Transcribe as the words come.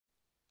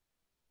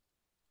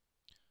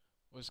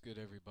What's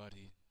good,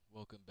 everybody?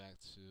 Welcome back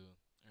to,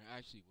 or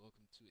actually,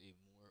 welcome to a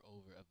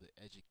moreover of the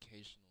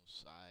educational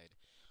side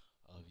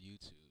of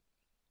YouTube.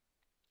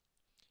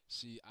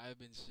 See, I've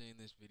been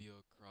seeing this video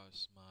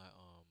across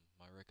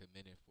my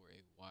recommended for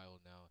a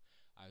while now.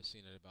 I've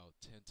seen it about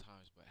 10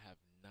 times, but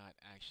have not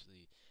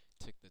actually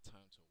took the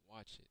time to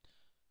watch it.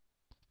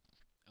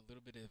 A little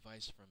bit of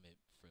advice from it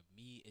for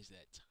me is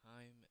that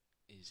time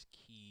is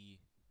key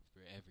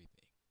for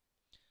everything.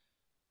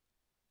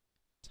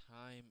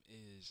 Time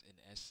is an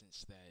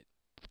essence that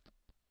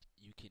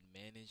you can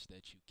manage,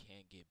 that you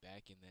can't get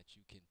back, and that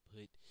you can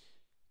put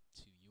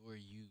to your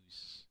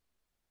use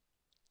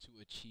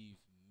to achieve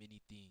many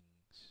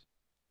things.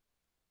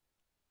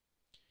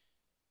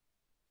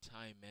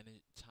 Time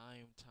management,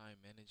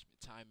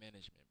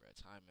 bro.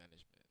 Time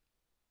management.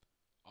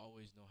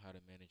 Always know how to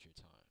manage your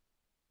time.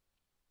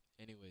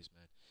 Anyways,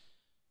 man,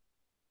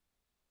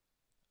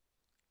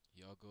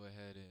 y'all go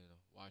ahead and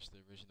watch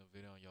the original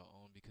video on your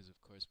own, because of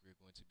course we're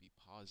going to be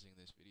pausing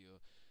this video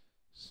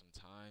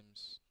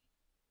sometimes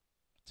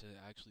to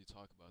actually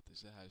talk about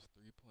this. It has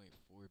 3.4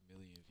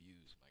 million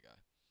views, my guy.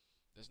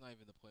 That's not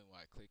even the point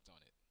why I clicked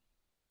on it.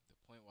 The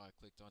point why I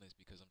clicked on it is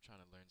because I'm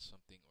trying to learn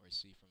something or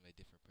see from a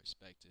different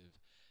perspective,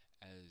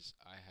 as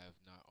I have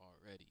not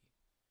already.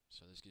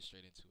 So let's get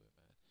straight into it,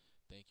 man.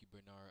 Thank you,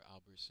 Bernard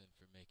Albertson,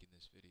 for making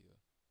this video.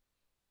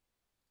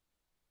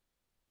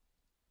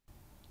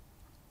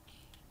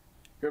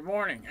 Good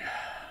morning.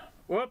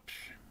 Whoops.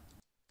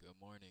 Good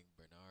morning,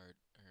 Bernard,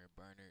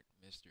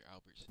 Mr.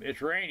 Albertson. It's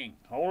raining.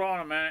 Hold on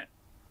a minute.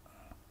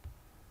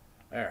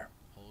 There.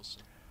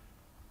 Wholesome.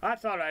 I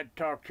thought I'd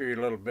talk to you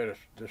a little bit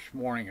this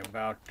morning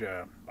about,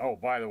 oh,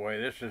 by the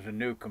way, this is a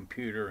new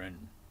computer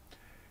and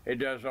it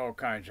does all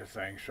kinds of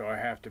things, so I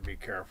have to be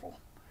careful.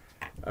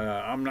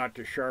 I'm not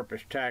the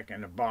sharpest tack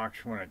in the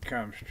box when it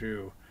comes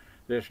to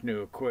this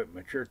new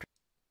equipment. Yeah,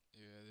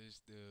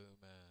 this dude,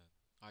 man.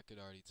 I could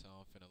already tell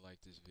I'm finna like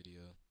this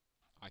video.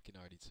 I can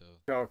already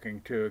tell. Talking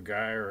to a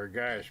guy, or a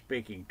guy is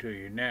speaking to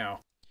you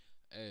now.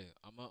 Hey,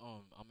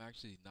 I'm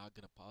actually not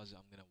gonna pause it.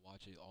 I'm gonna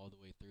watch it all the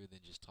way through,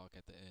 then just talk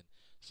at the end.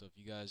 So if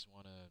you guys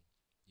wanna,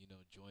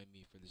 join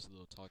me for this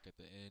little talk at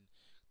the end,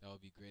 that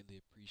would be greatly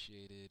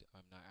appreciated.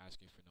 I'm not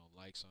asking for no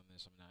likes on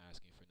this. I'm not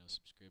asking for no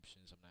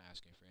subscriptions. I'm not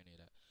asking for any of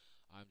that.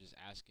 I'm just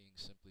asking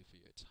simply for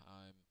your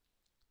time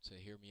to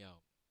hear me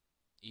out,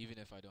 even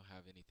if I don't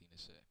have anything to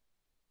say.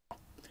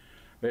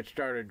 It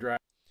started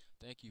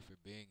Thank you for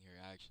being here.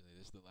 Actually,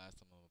 this is the last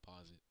time I'm gonna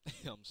pause it.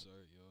 I'm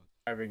sorry, yo.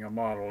 driving a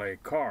Model A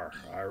car.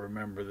 I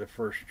remember the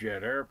first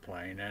jet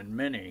airplane and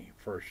many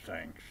first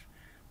things.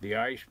 The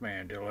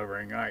Iceman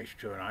delivering ice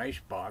to an ice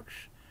box,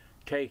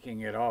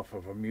 taking it off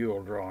of a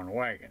mule-drawn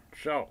wagon.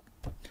 So,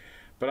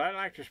 but I'd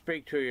like to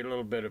speak to you a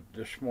little bit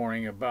this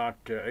morning about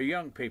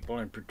young people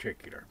in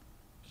particular,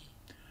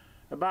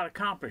 about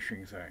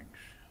accomplishing things.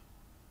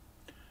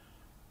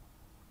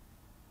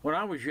 When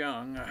I was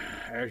young,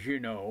 as you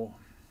know,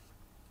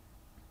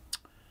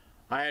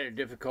 I had a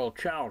difficult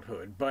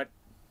childhood, but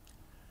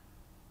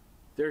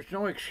there's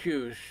no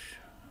excuse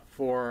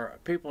for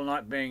people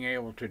not being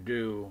able to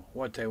do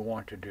what they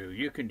want to do.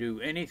 You can do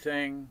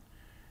anything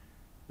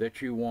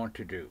that you want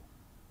to do.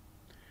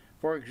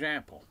 For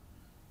example,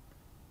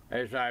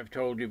 as I've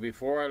told you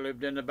before, I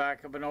lived in the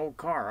back of an old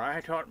car.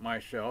 I taught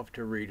myself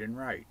to read and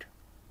write.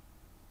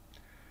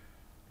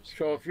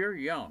 So if you're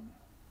young,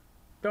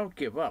 don't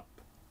give up.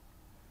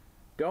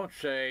 Don't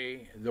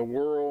say the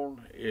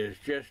world is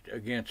just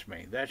against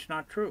me. That's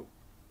not true.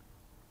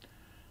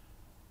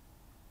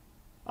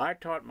 I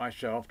taught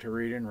myself to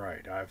read and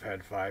write. I've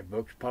had 5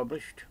 books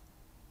published.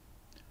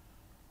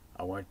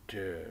 I went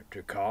to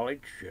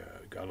college,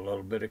 got a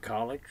little bit of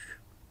college.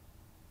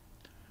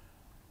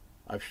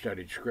 I've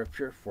studied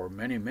scripture for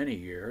many, many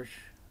years.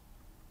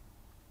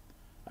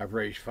 I've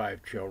raised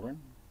 5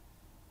 children.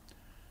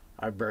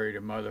 I've buried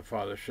a mother,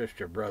 father,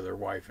 sister, brother,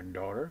 wife, and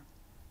daughter.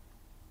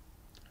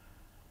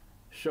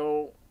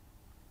 So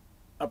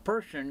a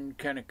person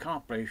can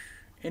accomplish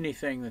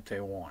anything that they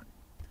want.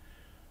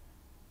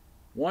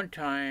 One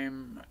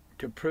time,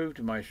 to prove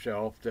to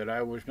myself that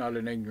I was not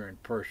an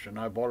ignorant person,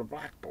 I bought a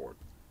blackboard.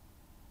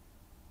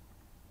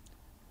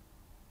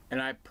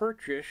 And I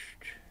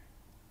purchased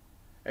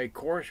a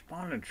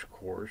correspondence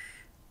course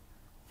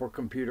for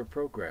computer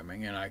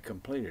programming, and I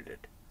completed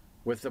it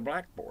with the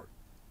blackboard.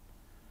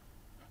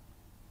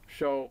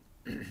 So,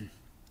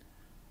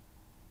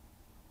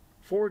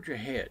 forge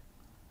ahead.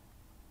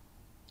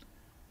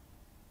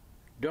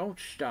 Don't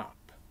stop.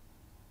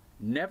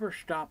 Never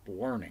stop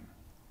learning.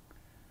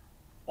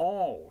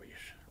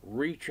 Always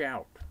reach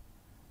out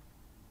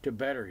to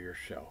better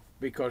yourself,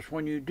 because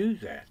when you do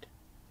that,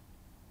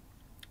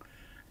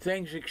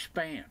 things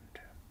expand.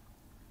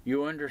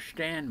 You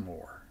understand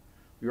more.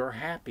 You're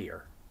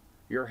happier.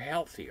 You're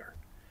healthier.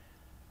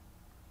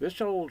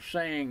 This old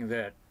saying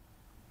that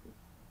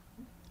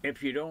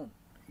if you don't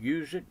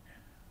use it,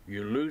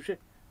 you lose it,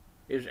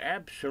 is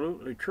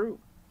absolutely true.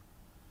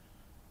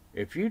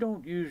 If you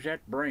don't use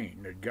that brain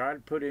that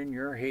God put in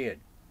your head,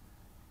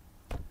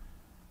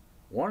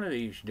 one of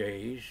these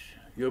days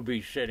you'll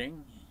be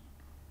sitting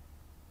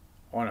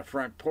on a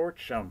front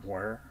porch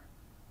somewhere,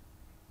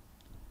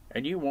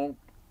 and you won't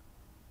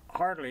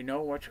hardly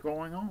know what's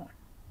going on.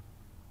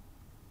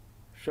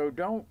 So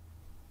don't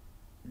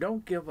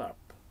give up.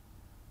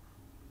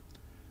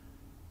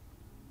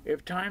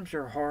 If times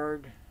are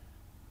hard,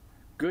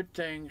 good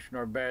things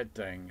nor bad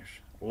things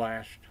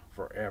last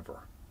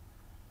forever.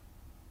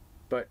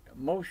 But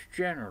most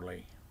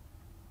generally,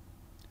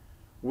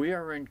 we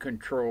are in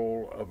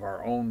control of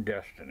our own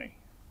destiny.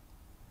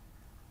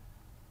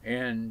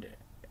 And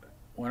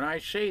when I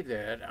say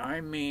that, I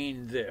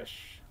mean this.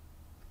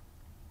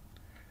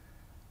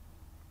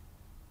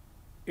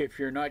 If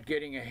you're not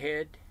getting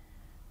ahead,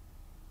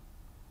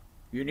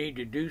 you need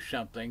to do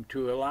something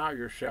to allow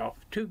yourself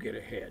to get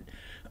ahead.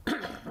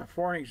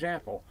 For an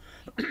example,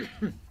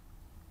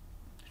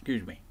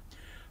 excuse me.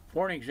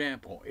 For an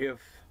example,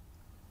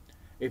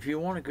 if you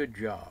want a good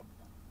job,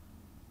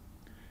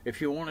 if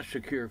you want a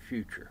secure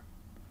future,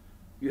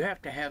 you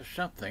have to have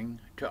something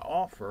to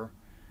offer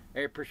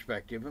a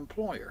prospective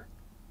employer.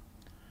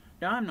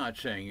 Now, I'm not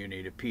saying you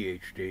need a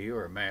PhD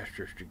or a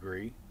master's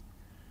degree,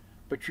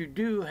 but you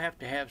do have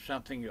to have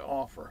something to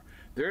offer.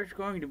 There's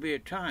going to be a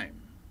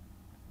time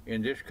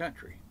in this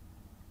country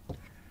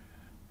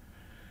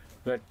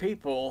that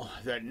people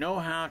that know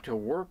how to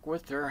work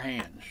with their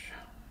hands,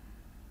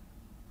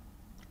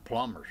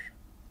 plumbers,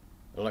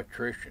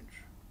 electricians,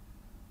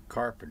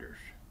 carpenters,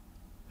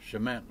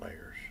 cement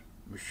layers,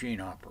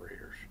 machine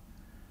operators,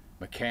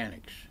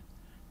 mechanics,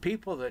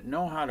 people that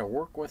know how to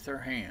work with their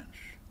hands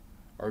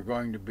are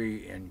going to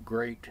be in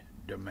great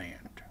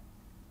demand.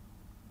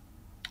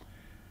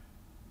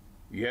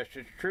 Yes,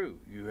 it's true.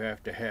 You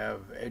have to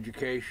have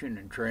education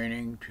and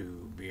training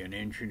to be an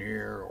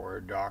engineer or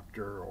a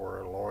doctor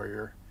or a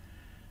lawyer.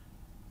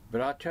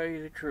 But I'll tell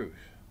you the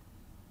truth.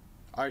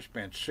 I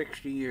spent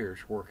 60 years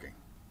working.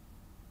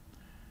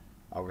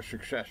 I was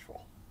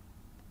successful.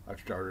 I've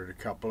started a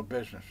couple of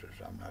businesses.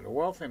 I'm not a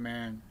wealthy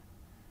man,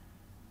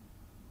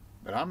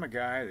 but I'm a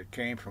guy that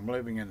came from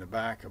living in the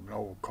back of an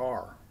old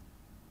car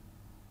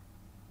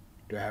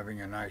to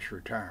having a nice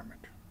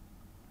retirement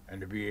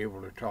and to be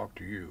able to talk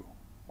to you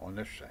on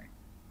this thing.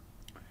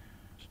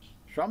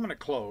 So I'm going to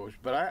close,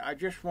 but I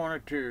just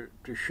wanted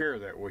to share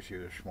that with you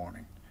this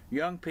morning.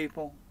 Young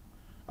people,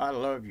 I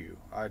love you.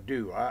 I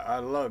do. I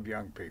love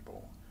young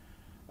people.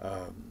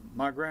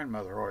 My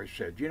grandmother always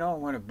said, you know,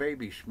 when a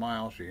baby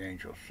smiles, the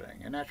angels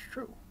sing. And that's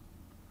true,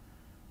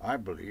 I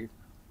believe.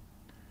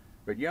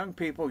 But young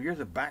people, you're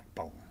the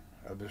backbone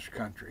of this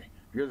country.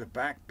 You're the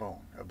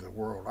backbone of the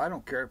world. I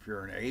don't care if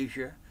you're in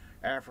Asia,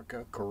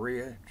 Africa,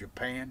 Korea,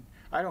 Japan.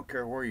 I don't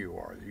care where you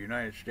are, the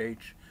United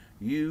States.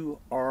 You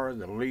are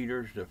the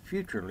leaders, the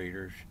future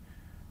leaders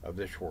of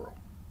this world.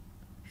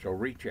 So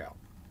reach out.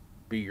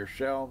 Be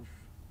yourselves.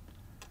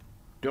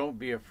 Don't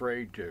be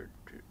afraid to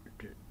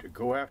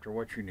go after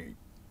what you need.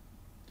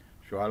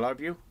 So I love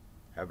you.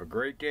 Have a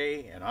great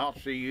day, and I'll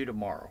see you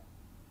tomorrow.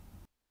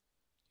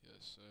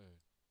 Yes, sir.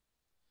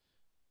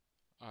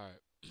 All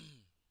right.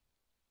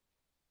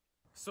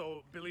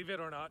 So, believe it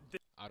or not,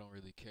 I don't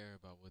really care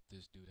about what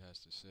this dude has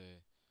to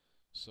say.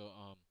 So,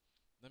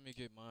 let me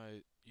get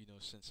my,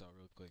 sense out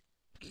real quick.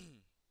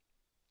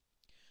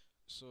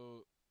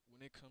 So,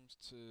 when it comes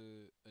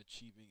to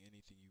achieving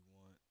anything you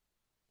want,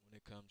 when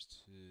it comes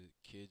to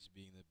kids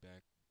being the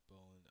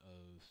backbone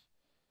of,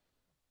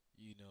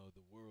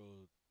 the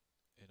world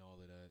and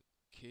all of that,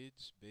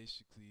 kids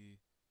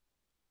basically,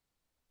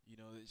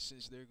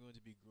 since they're going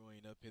to be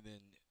growing up and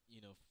then,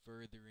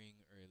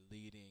 furthering or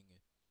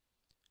leading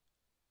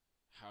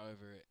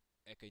however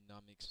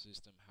economic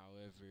system,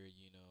 however,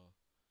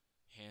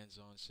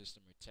 hands-on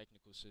system or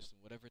technical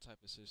system, whatever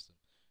type of system,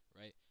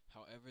 right?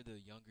 However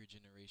the younger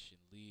generation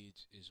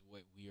leads is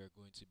what we are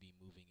going to be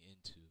moving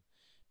into,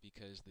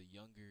 because the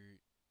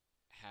younger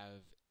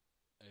have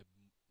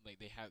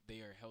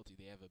they are healthy,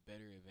 they have a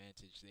better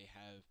advantage, they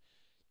have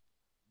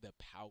the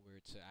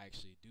power to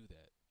actually do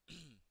that.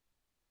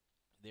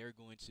 They're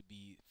going to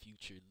be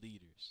future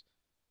leaders.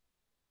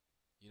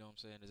 You know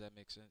what I'm saying? Does that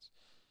make sense?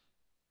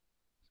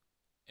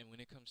 And when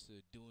it comes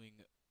to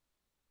doing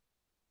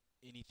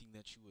anything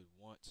that you would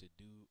want to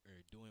do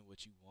or doing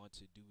what you want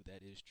to do,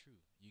 that is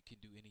true. You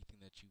can do anything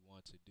that you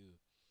want to do.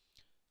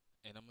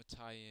 And I'm going to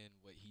tie in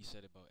what he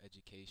said about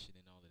education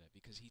and all of that,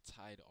 because he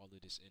tied all of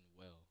this in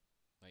well.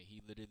 Like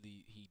he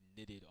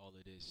knitted all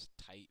of this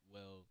tight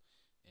well,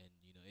 and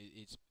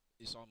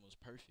it's almost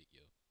perfect,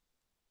 yo.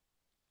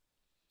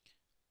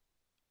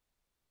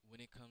 When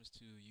it comes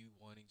to you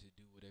wanting to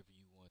do whatever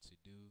you want to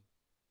do,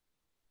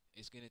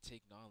 it's going to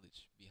take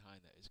knowledge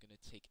behind that. It's going to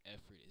take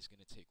effort. It's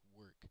going to take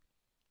work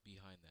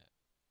behind that.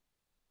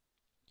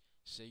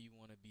 Say you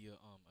want to be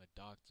a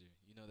doctor.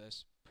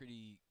 That's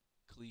pretty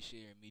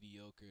cliche or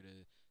mediocre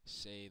to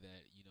say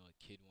that, a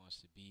kid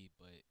wants to be,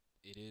 but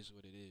it is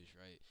what it is,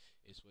 right?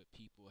 It's what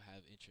people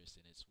have interest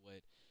in. It's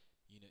what,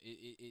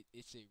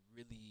 it's a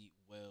really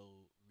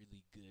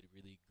really good,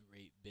 really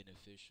great,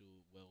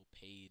 beneficial, well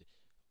paid,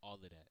 all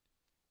of that,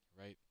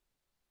 right?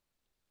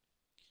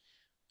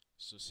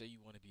 So say you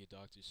want to be a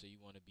doctor, say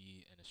you want to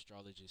be an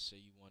astrologist, say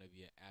you want to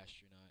be an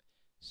astronaut,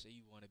 say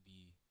you want to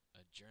be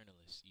a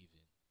journalist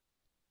even,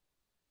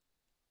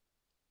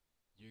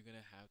 you're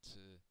gonna have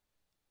to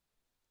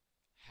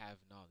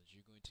have knowledge.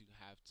 You're going to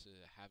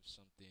have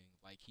something,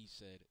 like he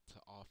said, to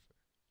offer.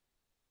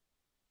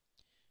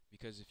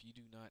 Because if you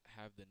do not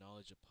have the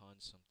knowledge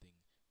upon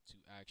something to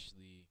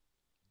actually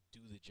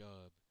do the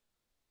job,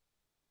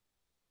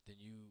 then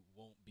you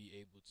won't be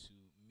able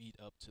to meet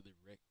up to the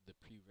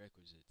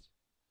prerequisites.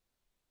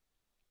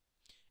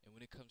 And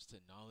when it comes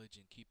to knowledge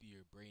and keeping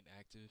your brain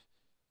active,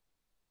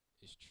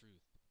 it's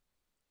truth.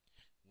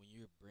 When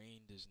your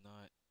brain does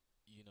not,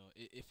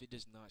 if it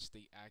does not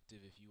stay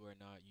active, if you are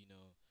not,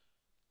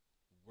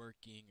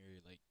 working,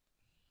 or like,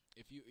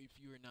 if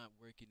you are not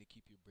working to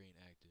keep your brain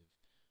active,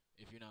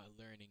 if you're not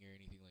learning or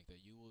anything like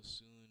that, you will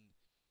soon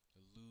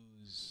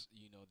lose,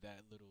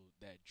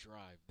 that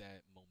drive,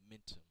 that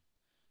momentum.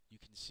 You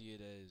can see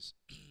it as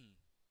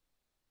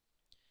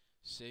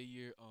say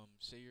you're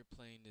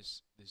playing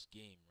this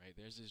game, right?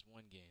 There's this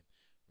one game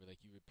where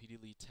like you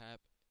repeatedly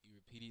tap,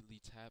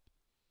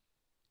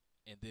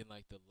 and then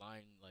like the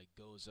line like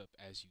goes up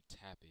as you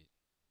tap it.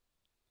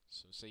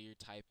 So say you're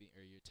typing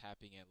or you're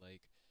tapping at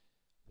like,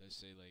 let's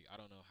say, like, I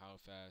don't know how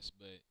fast,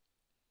 but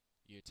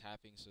you're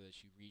tapping so that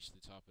you reach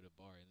the top of the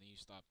bar, and then you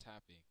stop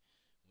tapping.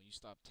 When you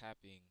stop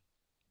tapping,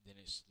 then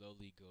it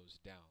slowly goes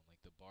down. Like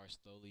the bar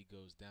slowly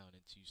goes down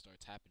until you start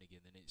tapping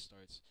again. Then it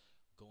starts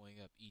going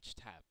up each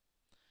tap.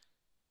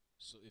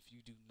 So if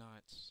you do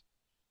not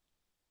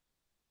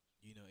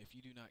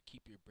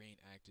keep your brain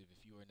active,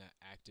 if you are not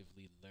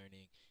actively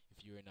learning,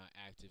 if you are not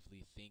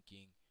actively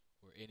thinking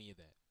or any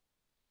of that,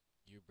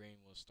 your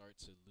brain will start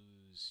to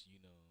lose,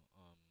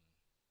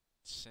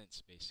 sense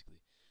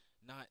basically.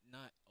 Not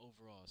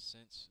overall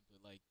sense,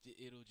 but like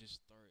it'll just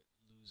start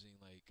losing,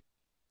 like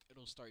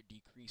it'll start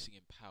decreasing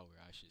in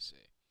power, I should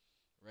say,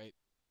 right?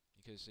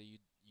 Because say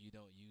you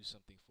don't use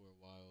something for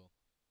a while,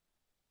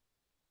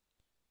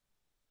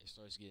 it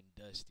starts getting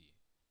dusty.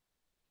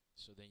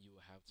 So then you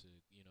will have to,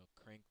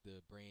 crank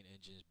the brain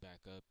engines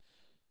back up.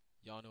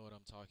 Y'all know what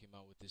I'm talking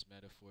about with this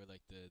metaphor,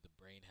 like the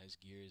brain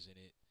has gears in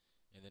it,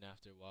 and then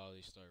after a while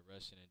they start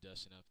rusting and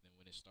dusting up, and then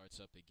when it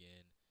starts up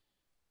again,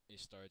 it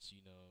starts,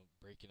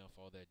 breaking off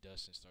all that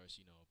dust and starts,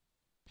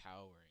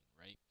 powering,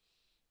 right?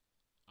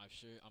 I'm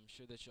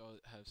sure that y'all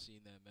have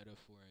seen that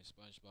metaphor in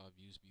SpongeBob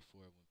used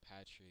before when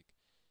Patrick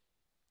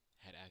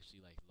had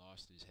actually like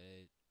lost his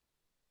head,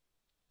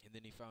 and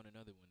then he found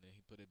another one, then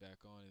he put it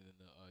back on, and then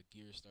the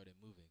gears started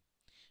moving,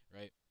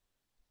 right?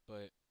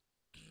 But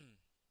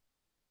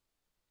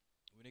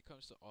when it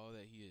comes to all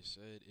that he has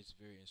said, it's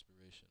very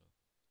inspirational.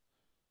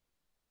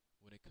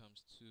 When it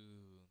comes to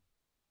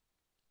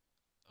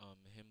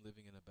him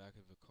living in the back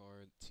of a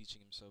car,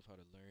 teaching himself how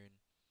to learn,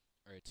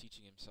 or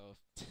teaching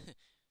himself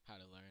how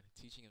to learn,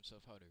 teaching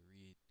himself how to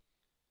read,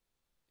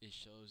 it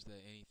shows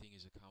that anything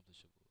is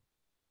accomplishable.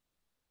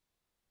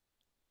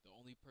 The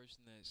only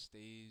person that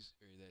stays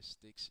or that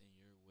sticks in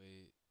your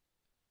way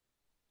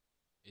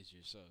is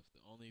yourself.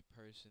 The only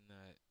person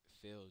that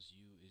fails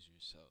you is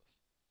yourself.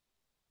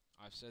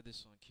 I've said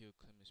this on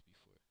KeoKlippedThat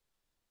before.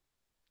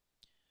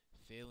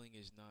 Failing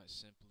is not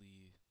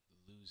simply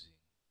losing.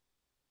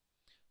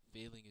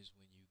 Failing is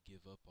when you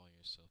give up on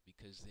yourself,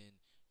 because then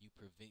you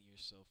prevent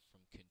yourself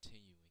from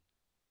continuing.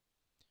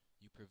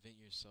 You prevent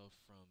yourself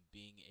from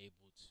being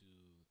able to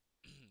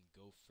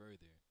go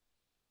further,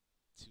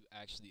 to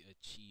actually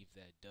achieve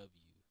that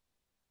W.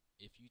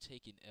 If you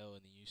take an L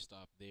and then you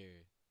stop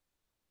there,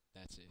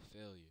 that's a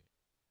failure,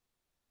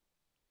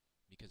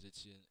 because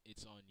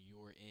it's on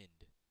your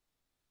end.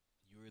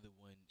 You're the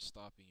one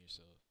stopping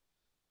yourself.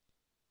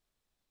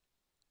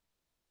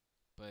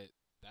 But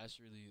that's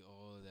really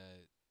all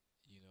that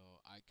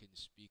I can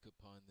speak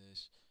upon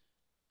this.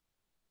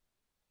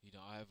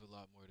 I have a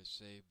lot more to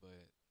say,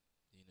 but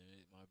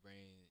my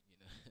brain,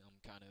 I'm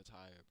kind of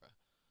tired, bro.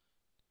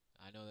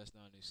 I know that's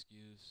not an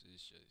excuse.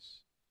 It's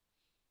just,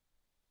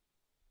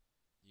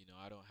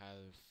 I don't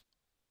have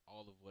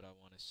all of what I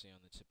want to say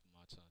on the tip of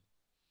my tongue.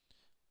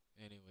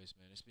 Anyways,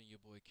 man, it's been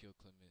your boy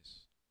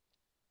KeoKlippedThat.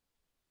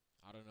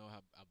 I don't know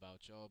how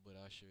about y'all, but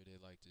I sure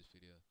did like this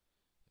video.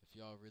 If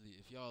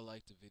y'all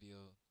like the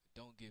video,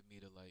 don't give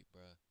me the like,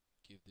 bruh.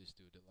 Give this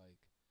dude the like.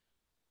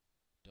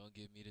 Don't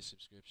give me the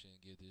subscription.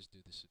 Give this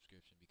dude the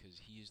subscription, because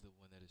he is the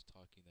one that is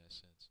talking that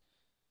sense.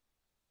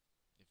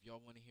 If y'all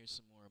want to hear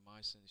some more of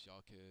my sense,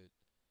 y'all could.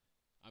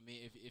 I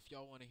mean, if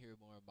y'all want to hear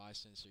more of my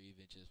sense, or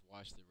even just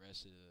watch the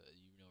rest of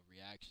the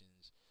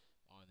reactions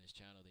on this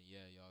channel, then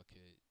yeah, y'all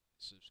could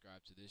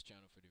subscribe to this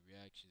channel for the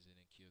reactions, and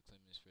then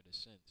KeoKlippedThat for the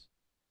sense.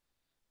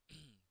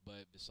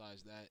 But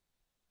besides that,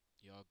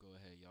 y'all go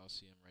ahead. Y'all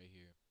see him right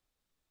here,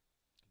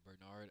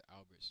 Bernard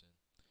Albertson.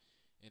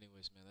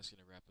 Anyways, man, that's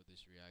gonna wrap up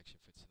this reaction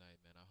for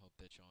tonight, man. I hope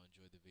that y'all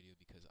enjoyed the video,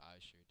 because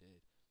I sure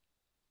did.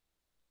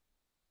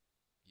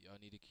 Y'all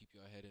need to keep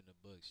your head in the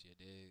books, you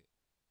dig?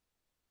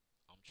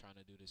 I'm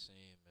trying to do the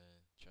same,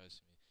 man.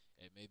 Trust me.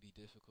 It may be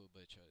difficult,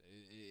 but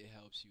it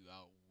helps you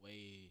out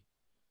way,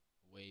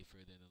 way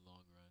further in the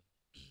long run.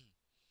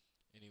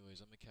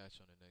 Anyways, I'm gonna catch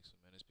you on the next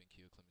one, man. It's been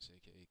KeoKlippedThat,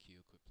 aka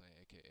KeoKlippedThat,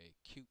 aka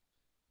Cute,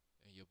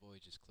 and your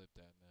boy just clipped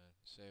that, man.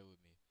 Say it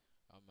with me.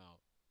 I'm out.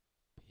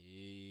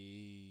 Peace.